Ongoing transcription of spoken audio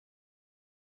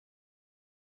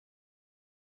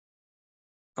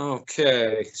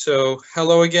Okay, so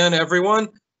hello again, everyone.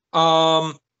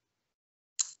 I'm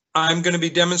going to be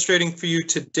demonstrating for you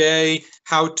today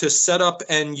how to set up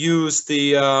and use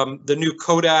the new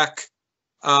Kodak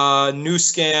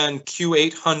NUSCAN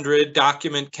Q800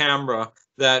 document camera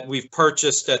that we've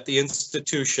purchased at the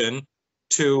institution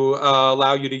to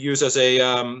allow you to use as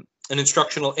an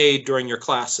instructional aid during your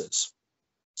classes.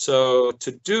 So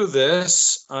to do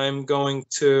this, I'm going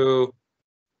to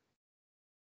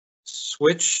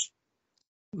switch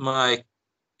my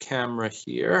camera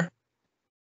here.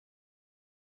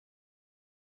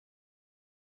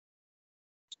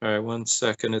 All right, 1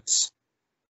 second, it's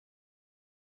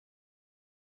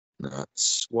not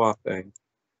swapping.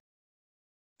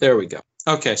 There we go.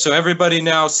 Okay, so everybody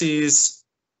now sees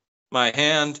my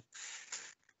hand.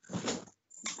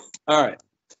 All right.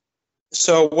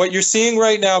 So what you're seeing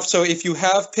right now, so if you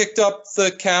have picked up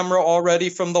the camera already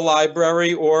from the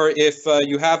library, or if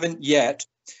you haven't yet,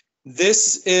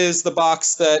 this is the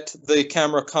box that the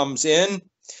camera comes in.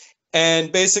 And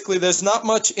basically, there's not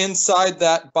much inside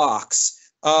that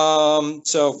box.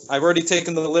 So I've already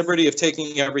taken the liberty of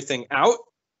taking everything out.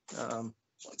 1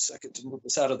 second to move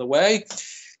this out of the way.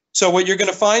 So what you're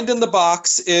going to find in the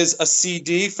box is a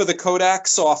CD for the Kodak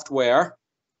software,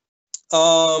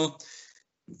 a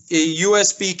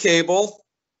USB cable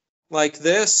like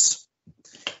this,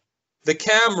 the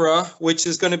camera, which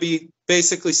is going to be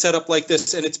basically set up like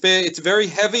this, and it's very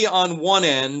heavy on one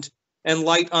end and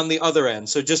light on the other end.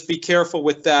 So just be careful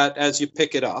with that as you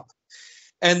pick it up.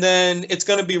 And then it's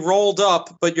going to be rolled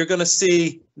up, but you're going to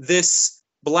see this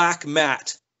black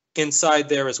mat inside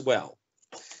there as well.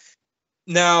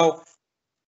 Now,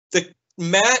 the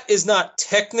mat is not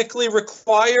technically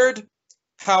required.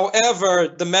 However,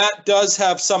 the mat does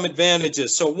have some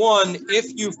advantages. So one, if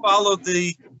you follow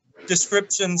the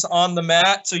descriptions on the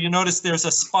mat, so you notice there's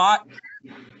a spot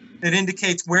that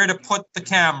indicates where to put the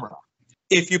camera.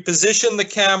 If you position the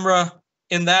camera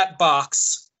in that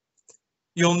box,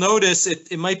 you'll notice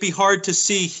it might be hard to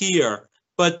see here,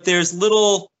 but there's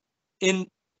little in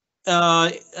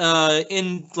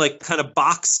like kind of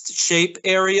boxed shape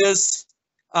areas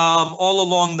all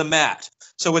along the mat.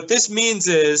 So what this means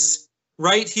is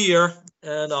right here,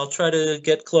 and I'll try to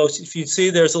get close. If you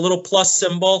see, there's a little plus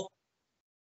symbol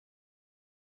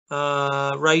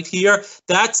right here.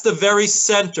 That's the very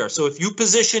center. So if you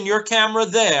position your camera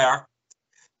there,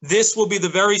 this will be the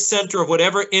very center of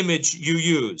whatever image you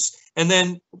use. And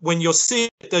then when you'll see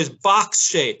those box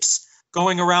shapes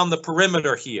going around the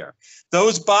perimeter here,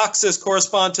 those boxes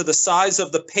correspond to the size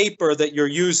of the paper that you're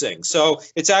using. So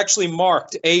it's actually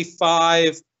marked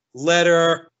A5,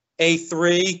 letter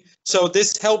A3. So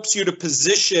this helps you to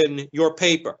position your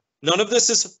paper. None of this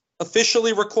is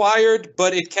officially required,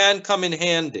 but it can come in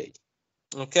handy.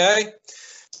 Okay?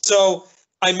 So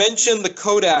I mentioned the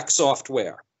Kodak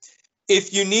software.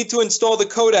 If you need to install the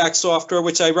Kodak software,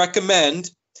 which I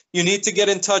recommend, you need to get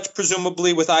in touch,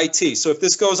 presumably, with IT. So if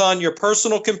this goes on your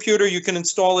personal computer, you can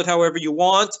install it however you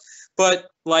want. But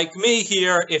like me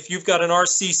here, if you've got an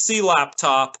RCC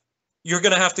laptop, you're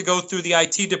going to have to go through the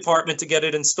IT department to get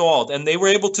it installed. And they were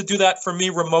able to do that for me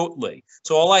remotely.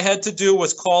 So all I had to do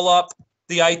was call up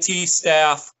the IT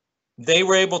staff. They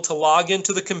were able to log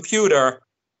into the computer,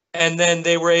 and then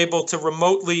they were able to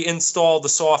remotely install the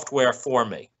software for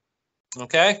me.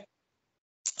 Okay?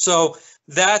 So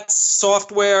that's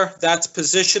software, that's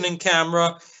positioning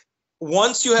camera.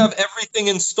 Once you have everything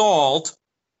installed,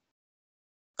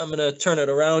 I'm going to turn it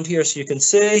around here so you can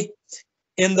see.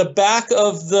 In the back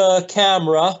of the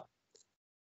camera,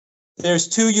 there's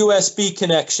 2 USB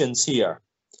connections here.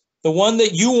 The one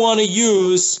that you want to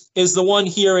use is the one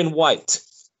here in white.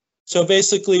 So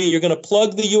basically, you're going to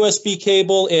plug the USB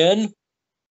cable in.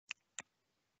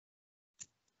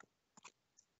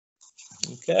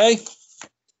 Okay.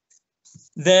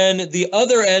 Then the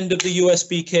other end of the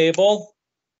USB cable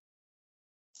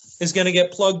is going to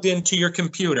get plugged into your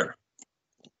computer.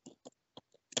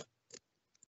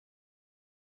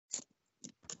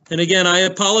 And again, I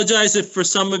apologize if for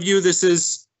some of you this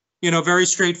is, very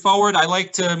straightforward. I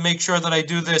like to make sure that I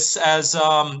do this as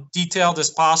detailed as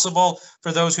possible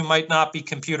for those who might not be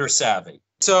computer savvy.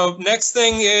 So next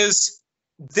thing is,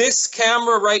 this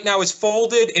camera right now is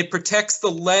folded. It protects the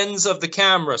lens of the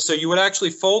camera. So you would actually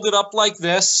fold it up like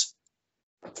this.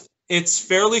 It's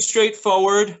fairly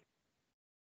straightforward.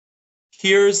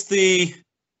 Here's the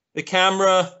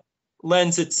camera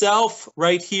lens itself.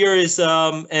 Right here is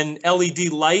an LED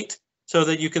light so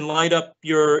that you can light up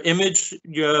your image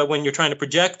when you're trying to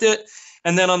project it.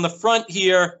 And then on the front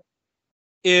here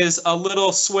is a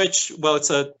little switch. Well,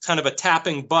 it's a kind of a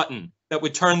tapping button that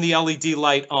would turn the LED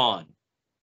light on.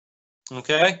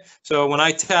 Okay, so when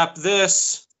I tap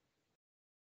this,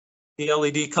 the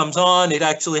LED comes on. It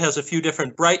actually has a few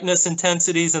different brightness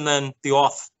intensities and then the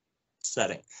off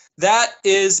setting. That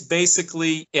is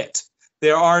basically it.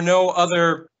 There are no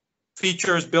other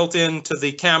features built into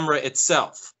the camera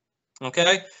itself.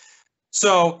 Okay,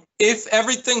 so if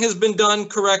everything has been done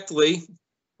correctly,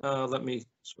 let me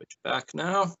switch back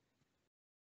now.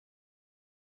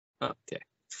 Okay,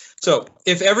 so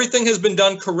if everything has been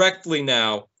done correctly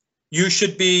now, you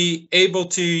should be able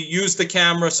to use the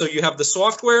camera. So you have the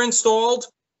software installed,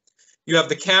 you have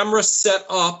the camera set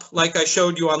up like I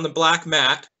showed you on the black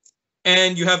mat,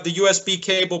 and you have the USB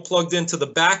cable plugged into the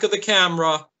back of the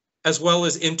camera as well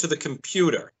as into the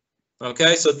computer.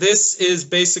 Okay, so this is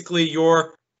basically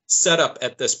your setup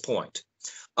at this point.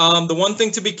 The one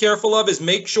thing to be careful of is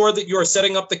make sure that you are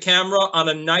setting up the camera on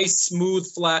a nice, smooth,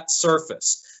 flat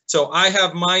surface. So I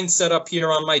have mine set up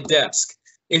here on my desk.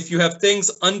 If you have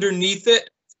things underneath it,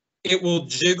 it will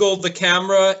jiggle the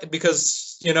camera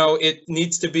because, you know, it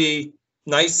needs to be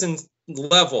nice and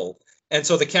level. And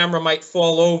so the camera might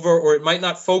fall over or it might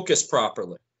not focus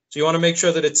properly. So you want to make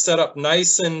sure that it's set up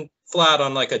nice and flat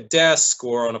on like a desk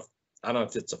or on a, I don't know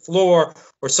if it's a floor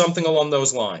or something along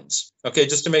those lines. Okay,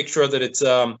 just to make sure that it's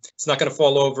not going to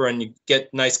fall over and you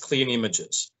get nice clean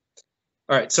images.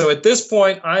 All right, so at this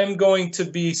point, I'm going to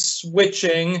be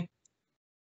switching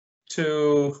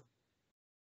to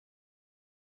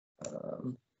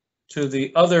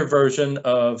the other version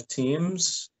of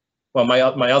Teams. Well, my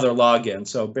other login.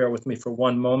 So bear with me for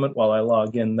one moment while I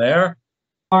log in there.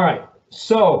 All right,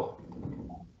 so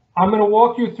I'm going to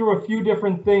walk you through a few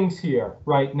different things here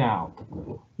right now.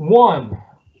 One,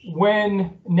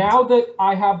 now that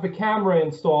I have the camera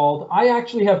installed, I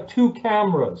actually have two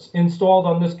cameras installed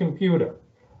on this computer.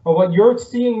 But what you're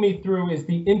seeing me through is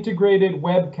the integrated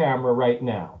web camera right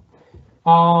now.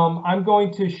 I'm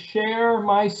going to share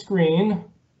my screen.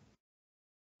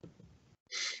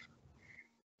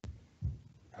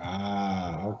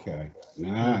 Ah, okay.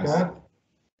 Nice. Okay.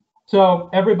 So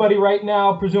everybody right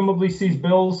now presumably sees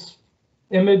Bill's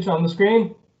image on the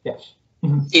screen? Yes.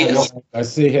 Yes. I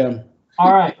see him.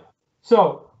 All right.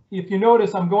 So if you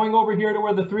notice, I'm going over here to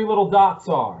where the three little dots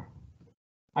are.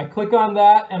 I click on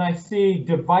that and I see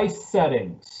device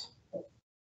settings.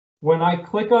 When I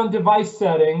click on device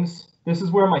settings, this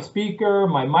is where my speaker,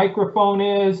 my microphone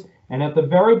is, and at the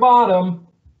very bottom,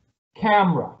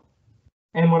 camera.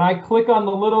 And when I click on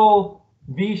the little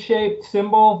V-shaped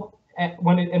symbol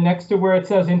next to where it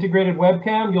says integrated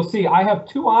webcam, you'll see I have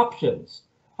two options.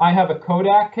 I have a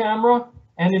Kodak camera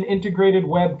and an integrated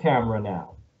web camera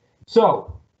now.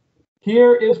 So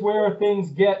here is where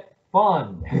things get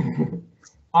fun.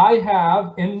 I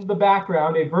have in the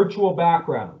background a virtual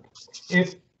background.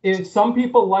 If some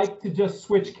people like to just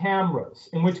switch cameras,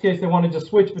 in which case they want to just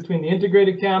switch between the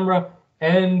integrated camera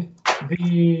and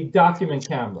the document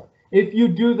camera. If you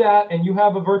do that and you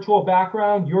have a virtual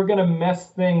background, you're going to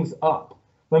mess things up.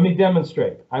 Let me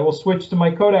demonstrate. I will switch to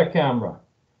my Kodak camera.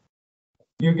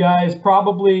 You guys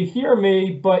probably hear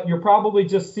me, but you're probably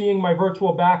just seeing my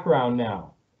virtual background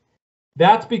now.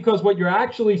 That's because what you're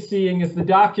actually seeing is the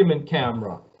document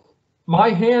camera. My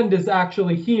hand is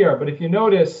actually here, but if you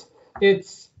notice,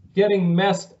 it's getting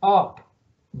messed up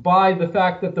by the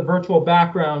fact that the virtual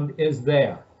background is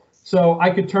there. So I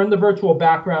could turn the virtual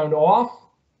background off,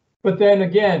 but then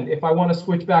again, if I want to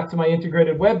switch back to my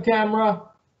integrated web camera,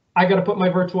 I got to put my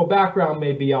virtual background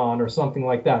maybe on or something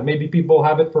like that. Maybe people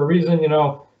have it for a reason, you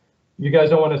know, you guys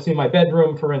don't want to see my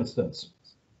bedroom, for instance.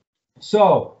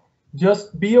 So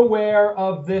just be aware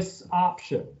of this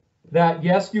option that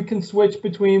yes, you can switch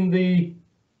between the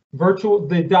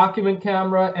document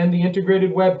camera and the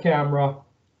integrated web camera,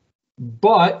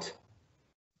 but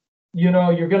you know,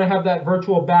 you're going to have that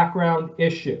virtual background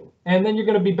issue, and then you're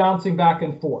going to be bouncing back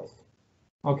and forth.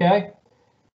 Okay.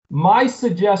 My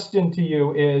suggestion to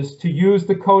you is to use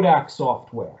the Kodak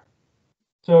software.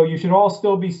 So you should all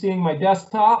still be seeing my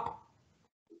desktop.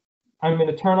 I'm going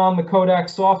to turn on the Kodak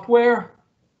software.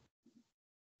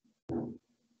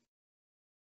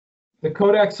 The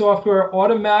Kodak software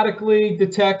automatically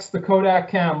detects the Kodak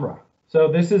camera. So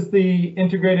this is the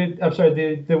integrated, I'm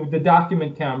sorry, the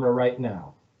document camera right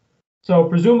now. So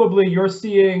presumably you're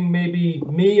seeing maybe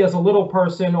me as a little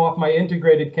person off my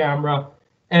integrated camera,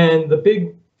 and the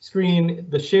big screen,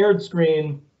 the shared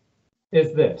screen,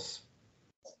 is this.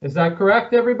 Is that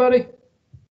correct, everybody?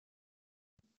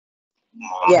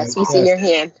 Yes, we see your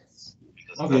hand.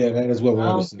 Okay. Yeah, that is what we're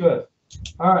Sounds good.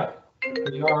 All right,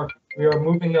 we are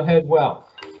moving ahead well.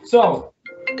 So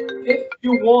if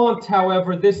you want,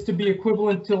 however, this to be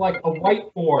equivalent to like a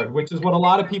whiteboard, which is what a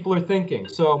lot of people are thinking.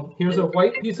 So here's a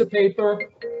white piece of paper,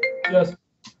 just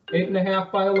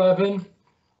 8.5 by 11.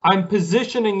 I'm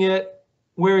positioning it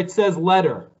where it says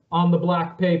letter on the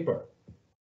black paper.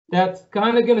 That's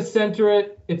kind of going to center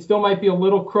it. It still might be a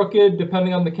little crooked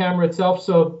depending on the camera itself,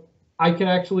 so I can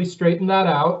actually straighten that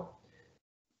out.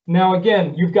 Now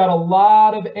again, you've got a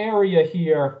lot of area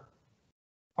here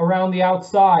around the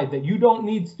outside that you don't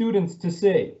need students to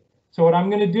see. So what I'm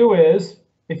going to do is,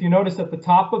 if you notice at the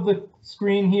top of the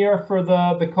screen here for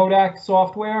the Kodak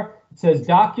software, it says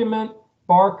document,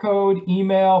 barcode,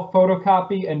 email,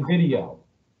 photocopy, and video.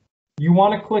 You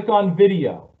want to click on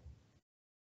video.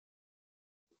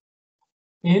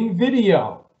 In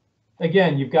video,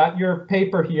 again, you've got your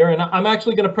paper here, and I'm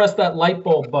actually going to press that light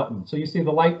bulb button. So you see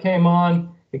the light came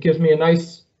on. It gives me a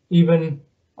nice even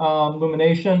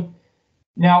illumination.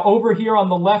 Now over here on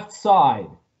the left side,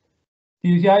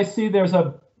 you guys see there's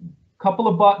a couple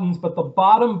of buttons, but the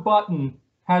bottom button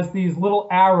has these little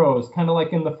arrows kind of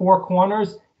like in the four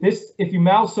corners. This, if you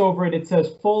mouse over it, it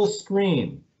says full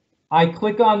screen. I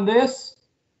click on this.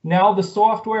 Now the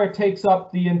software takes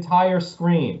up the entire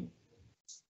screen.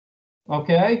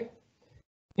 Okay.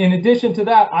 In addition to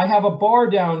that, I have a bar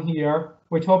down here,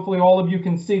 which hopefully all of you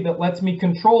can see, that lets me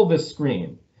control this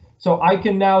screen. So I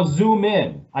can now zoom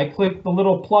in. I click the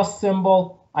little plus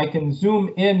symbol. I can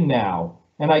zoom in now,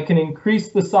 and I can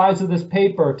increase the size of this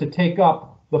paper to take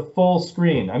up the full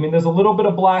screen. I mean, there's a little bit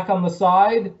of black on the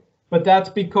side, but that's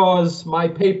because my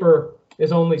paper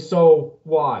is only so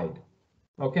wide.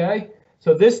 Okay,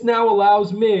 so this now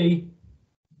allows me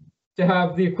to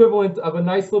have the equivalent of a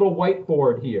nice little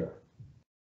whiteboard here.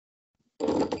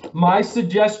 My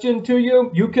suggestion to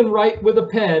you, you can write with a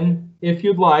pen if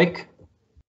you'd like.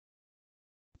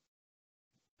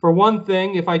 For one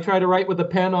thing, if I try to write with a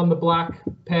pen on the black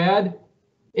pad,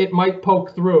 it might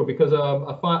poke through because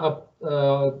a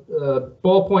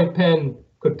ballpoint pen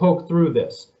could poke through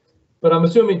this. But I'm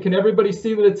assuming, can everybody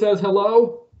see that it says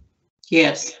hello?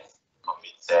 Yes.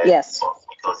 Yes.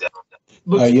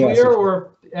 Looks yes. clear,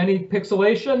 or any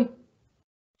pixelation?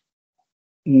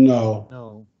 No.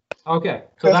 No. Okay,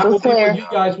 so that Crystal will be clear. what you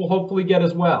guys will hopefully get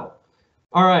as well.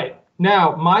 All right,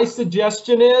 now my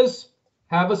suggestion is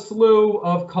have a slew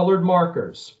of colored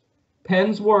markers.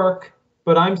 Pens work,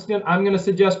 but I'm going to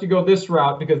suggest you go this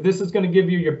route because this is going to give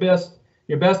you your best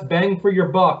bang for your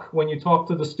buck when you talk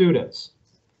to the students.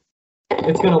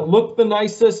 It's going to look the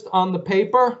nicest on the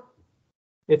paper.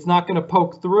 It's not going to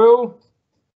poke through.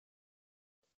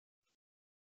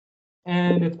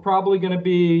 And it's probably going to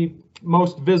be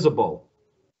most visible.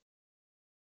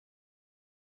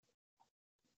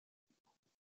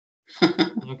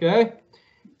 Okay.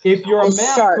 If you're a It's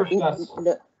math sharp.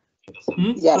 professor.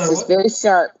 Yes, it's very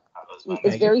sharp.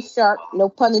 It's very sharp. No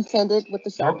pun intended with the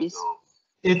Sharpies.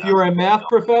 If you're a math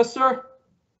professor,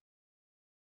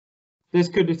 this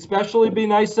could especially be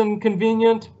nice and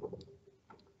convenient.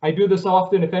 I do this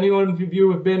often. If anyone of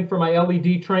you have been for my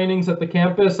LED trainings at the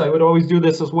campus, I would always do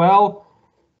this as well.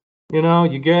 You know,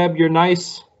 you grab your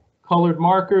nice colored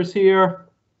markers here.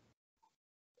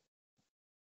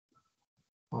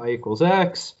 Y equals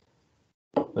X.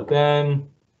 But then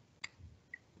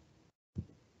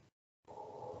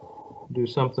do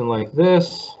something like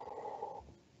this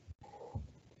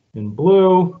in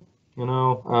blue, you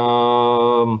know,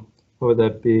 what would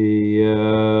that be?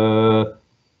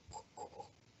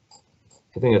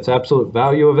 I think it's absolute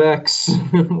value of X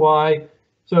and Y.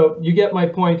 So you get my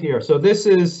point here. So this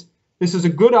is a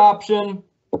good option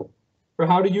for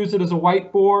how to use it as a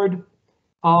whiteboard.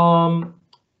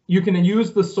 You can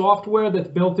use the software that's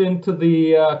built into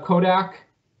the Kodak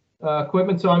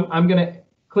equipment. So I'm going to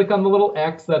click on the little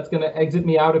X. That's going to exit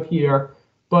me out of here.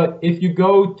 But if you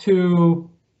go to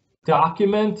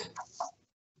Document,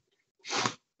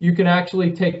 you can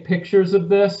actually take pictures of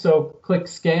this. So click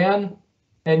Scan,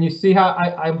 and you see how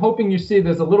I'm hoping you see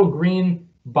there's a little green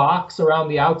box around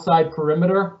the outside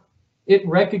perimeter. It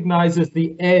recognizes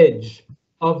the edge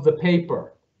of the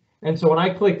paper. And so when I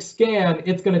click Scan,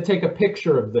 it's going to take a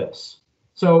picture of this.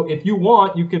 So if you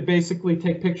want, you could basically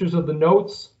take pictures of the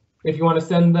notes if you want to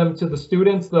send them to the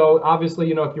students, though obviously,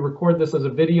 you know, if you record this as a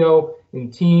video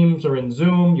in Teams or in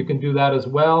Zoom, you can do that as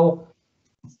well.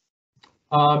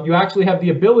 You actually have the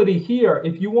ability here,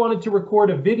 if you wanted to record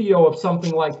a video of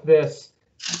something like this,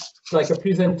 like a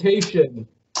presentation,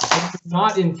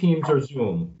 not in Teams or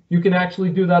Zoom, you can actually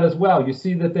do that as well. You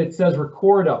see that it says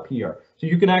record up here. So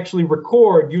you can actually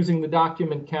record using the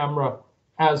document camera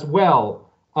as well,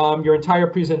 your entire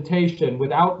presentation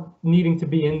without needing to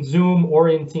be in Zoom or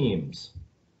in Teams.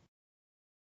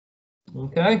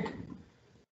 Okay.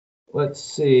 Let's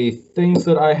see, things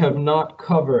that I have not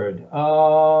covered.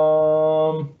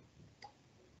 So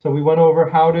we went over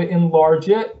how to enlarge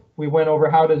it. we went over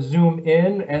how to zoom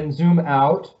in and zoom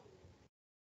out.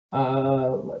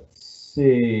 Let's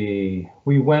see.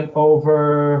 We went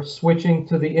over switching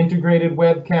to the integrated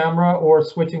web camera or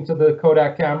switching to the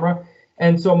Kodak camera.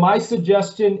 And so my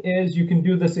suggestion is you can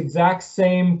do this exact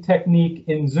same technique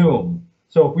in Zoom.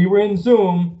 So if we were in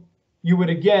Zoom, you would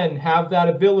again have that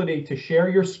ability to share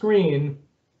your screen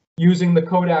using the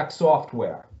Kodak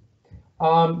software.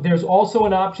 There's also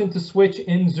an option to switch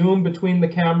in Zoom between the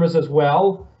cameras as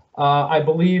well. I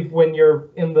believe when you're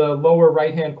in the lower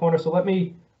right-hand corner. So let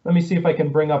me see if I can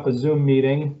bring up a Zoom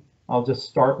meeting. I'll just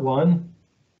start one.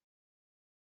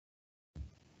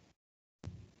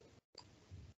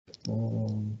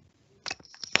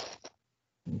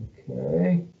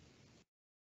 Okay.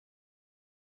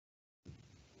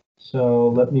 So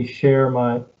let me share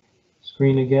my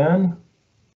screen again,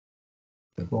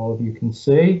 so all of you can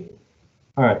see.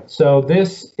 All right, so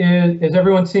this is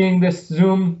everyone seeing this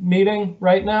Zoom meeting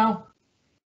right now?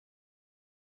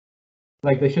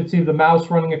 Like they should see the mouse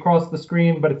running across the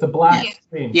screen, but it's a black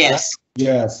screen. Yes.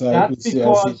 Yes, That's I see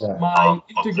because that. my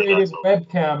integrated web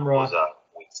camera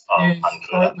is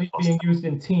currently being used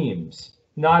in Teams,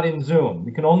 not in Zoom.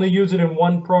 You can only use it in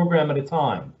one program at a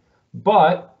time.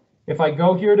 But if I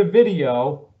go here to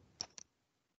video,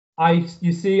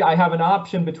 you see I have an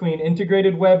option between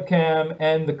integrated webcam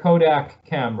and the Kodak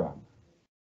camera.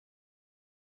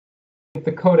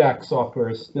 The Kodak software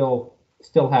is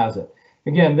still has it.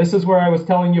 Again, this is where I was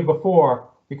telling you before,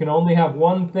 you can only have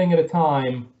one thing at a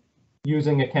time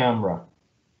using a camera.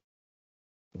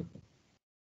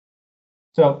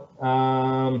 So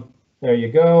there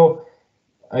you go.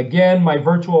 Again, my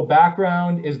virtual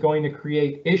background is going to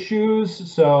create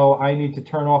issues, so I need to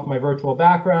turn off my virtual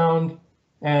background.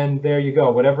 And there you go.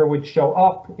 Whatever would show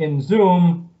up in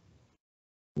Zoom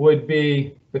would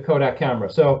be the Kodak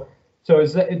camera. So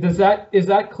is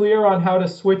that clear on how to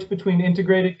switch between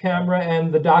integrated camera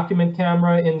and the document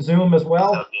camera in Zoom as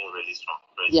well?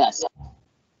 Yes.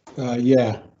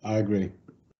 Yeah, I agree.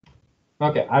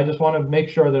 Okay, I just want to make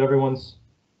sure that everyone's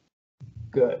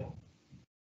good.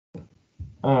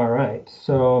 All right,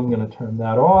 so I'm going to turn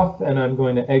that off and I'm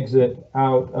going to exit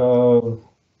out of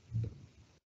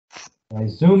my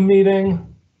Zoom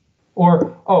meeting.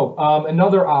 Or,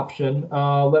 another option,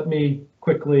 let me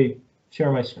quickly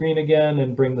share my screen again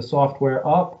and bring the software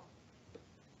up.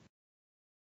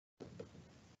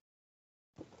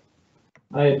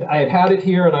 I had it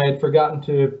here and I had forgotten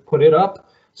to put it up.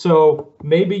 So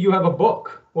maybe you have a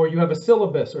book or you have a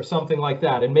syllabus or something like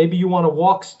that, and maybe you want to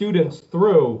walk students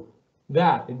through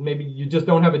that, and maybe you just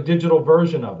don't have a digital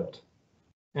version of it.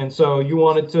 And so you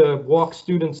wanted to walk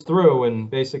students through and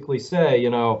basically say,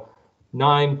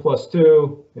 9 plus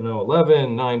 2,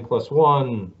 11, 9 plus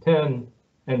 1, 10,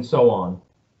 and so on.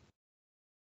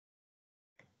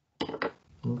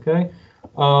 Okay.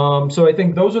 So I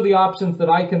think those are the options that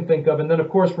I can think of. And then, of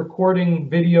course, recording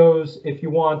videos, if you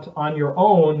want, on your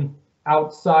own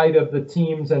outside of the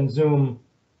Teams and Zoom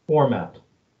format.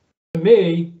 To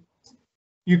me,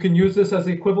 you can use this as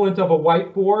the equivalent of a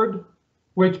whiteboard,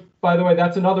 which, by the way,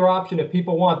 that's another option if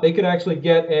people want. They could actually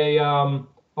get a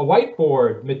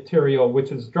whiteboard material,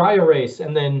 which is dry erase,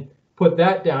 and then put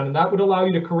that down, and that would allow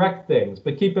you to correct things.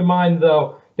 But keep in mind,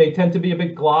 though, they tend to be a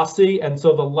bit glossy, and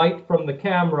so the light from the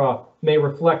camera may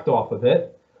reflect off of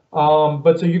it.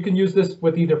 But so you can use this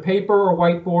with either paper or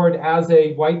whiteboard as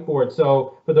a whiteboard.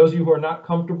 So for those of you who are not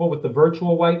comfortable with the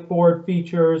virtual whiteboard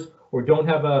features or don't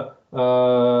have a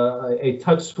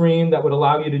touch screen that would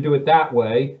allow you to do it that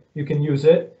way, you can use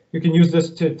it. You can use this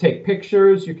to take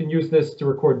pictures. You can use this to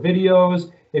record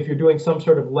videos. If you're doing some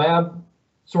sort of lab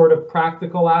sort of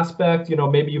practical aspect,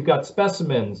 maybe you've got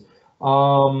specimens,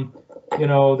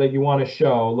 that you want to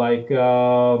show, like,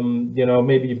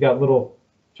 maybe you've got little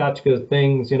tchotchke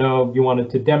things, you wanted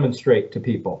to demonstrate to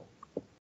people.